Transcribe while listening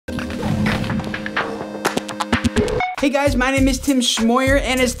Hey guys, my name is Tim Schmoyer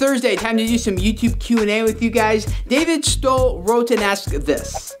and it's Thursday. Time to do some YouTube Q&A with you guys. David Stoll wrote and asked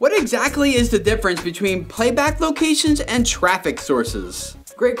this. What exactly is the difference between playback locations and traffic sources?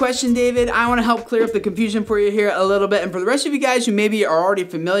 Great question, David. I want to help clear up the confusion for you here a little bit. And for the rest of you guys who maybe are already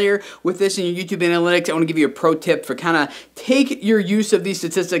familiar with this in your YouTube analytics, I want to give you a pro tip for kind of take your use of these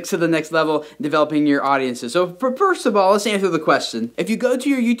statistics to the next level in developing your audiences. So first of all, let's answer the question. If you go to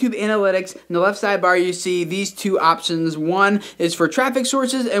your YouTube analytics, in the left sidebar, you see these two options. One is for traffic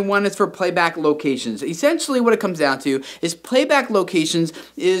sources and one is for playback locations. Essentially what it comes down to is playback locations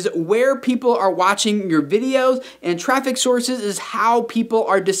is where people are watching your videos, and traffic sources is how people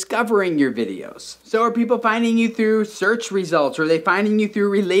are discovering your videos. So are people finding you through search results? Or are they finding you through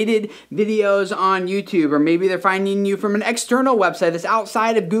related videos on YouTube? Or maybe they're finding you from an external website that's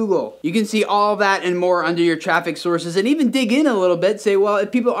outside of Google. You can see all that and more under your traffic sources, and even dig in a little bit. Say, well,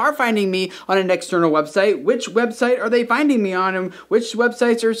 if people are finding me on an external website, which website are they finding me on, and which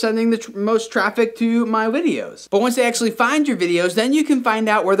websites are sending the most traffic to my videos? But once they actually find your videos, then you can find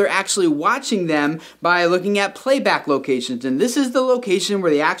out where they're actually watching them by looking at playback locations. And this is the location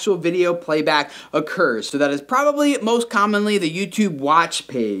where the actual video playback occurs. So that is probably most commonly the YouTube watch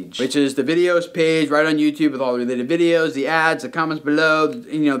page, which is the videos page right on YouTube with all the related videos, the ads, the comments below.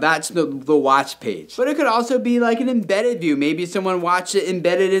 You know, that's the watch page. But it could also be like an embedded view. Maybe someone watched it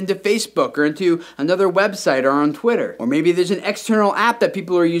embedded into Facebook or into another website or on Twitter. Or maybe there's an external app that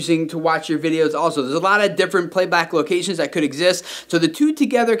people are using to watch your videos also. There's a lot of different playback locations that could exist. So the two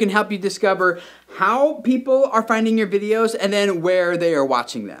together can help you discover how people are finding your videos and then where they are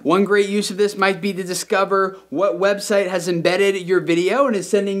watching them. One great use of this might be to discover what website has embedded your video and is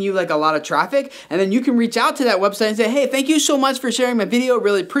sending you like a lot of traffic, and then you can reach out to that website and say, hey, thank you so much for sharing my video,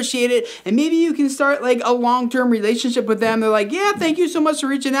 really appreciate it. And maybe you can start like a long-term relationship with them. They're like, yeah, thank you so much for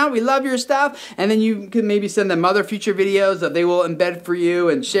reaching out, we love your stuff. And then you can maybe send them other future videos that they will embed for you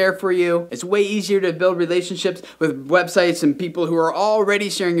and share for you. It's way easier to build relationships with websites and people who are already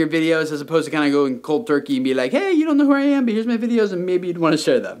sharing your videos as opposed to kind of going cold turkey and be like, hey, you don't know who I am, but here's my videos, and maybe you'd want to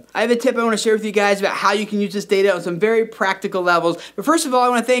share them. I have a tip I want to share with you guys about how you can use this data on some very practical levels. But first of all, I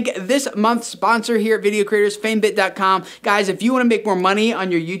want to thank this month's sponsor here at Video Creators, famebit.com. Guys, if you want to make more money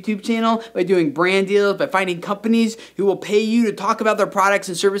on your YouTube channel by doing brand deals, by finding companies who will pay you to talk about their products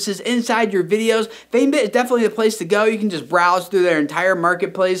and services inside your videos, Famebit is definitely the place to go. You can just browse through their entire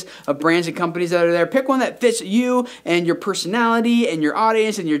marketplace of brands and companies that are there. Pick one that fits you and your personality and your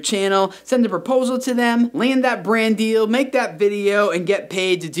audience and your channel. Send a proposal to them, land that brand deal, make that video, and get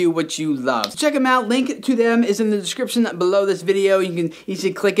paid to do what you love. So check them out. Link to them is in the description below this video. You can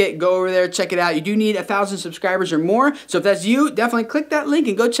easily click it, go over there, check it out. You do need 1,000 subscribers or more, so if that's you, definitely click that link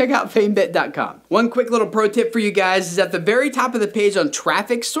and go check out famebit.com. One quick little pro tip for you guys is at the very top of the page on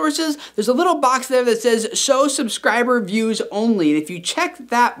traffic sources, there's a little box there that says show subscriber views only, and if you check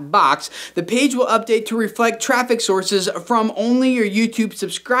that box, the page will update to reflect traffic sources from only your YouTube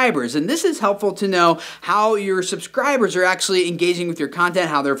subscribers. And this is helpful to know how your subscribers are actually engaging with your content,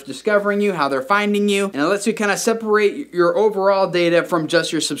 how they're discovering you, how they're finding you, and it lets you kind of separate your overall data from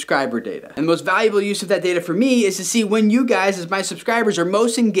just your subscriber data. And the most valuable use of that data for me is to see when you guys, as my subscribers, are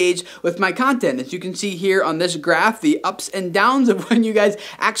most engaged with my content. As you can see here on this graph, the ups and downs of when you guys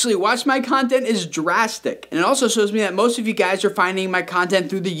actually watch my content is drastic. And it also shows me that most of you guys are finding my content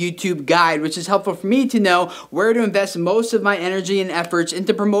through the YouTube guide, which is helpful for me to know where to invest most of my energy and efforts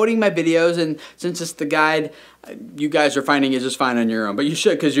into promoting my videos. And since it's the guide, you guys are finding it just fine on your own, but you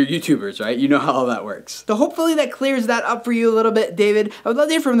should because you're YouTubers, right? You know how all that works. So hopefully that clears that up for you a little bit, David. I would love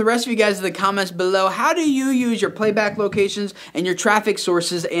to hear from the rest of you guys in the comments below. How do you use your playback locations and your traffic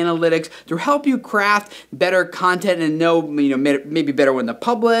sources analytics to help you craft better content and know, maybe better when to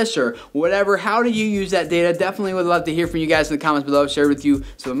publish or whatever? How do you use that data? Definitely would love to hear from you guys in the comments below. Share with you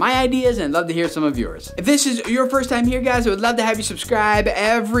some of my ideas, and I'd love to hear some of yours. If this is your first time here, guys, I would love to have you subscribe.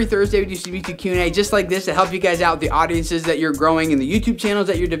 Every Thursday we do some YouTube Q&A just like this to help you guys out, the audiences that you're growing and the YouTube channels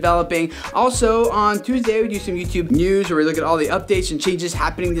that you're developing. Also on Tuesday we do some YouTube news where we look at all the updates and changes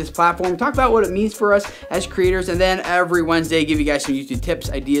happening to this platform, talk about what it means for us as creators, and then every Wednesday give you guys some YouTube tips,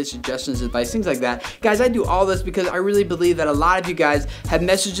 ideas, suggestions, advice, things like that. Guys, I do all this because I really believe that a lot of you guys have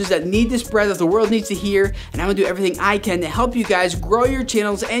messages that need to spread, that the world needs to hear, and I'm gonna do everything I can to help you guys grow your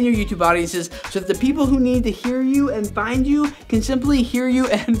channels and your YouTube audiences so that the people who need to hear you and find you can simply hear you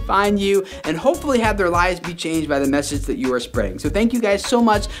and find you, and hopefully have their lives be changed by the message that you are spreading. So thank you guys so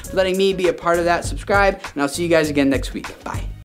much for letting me be a part of that. Subscribe, and I'll see you guys again next week. Bye.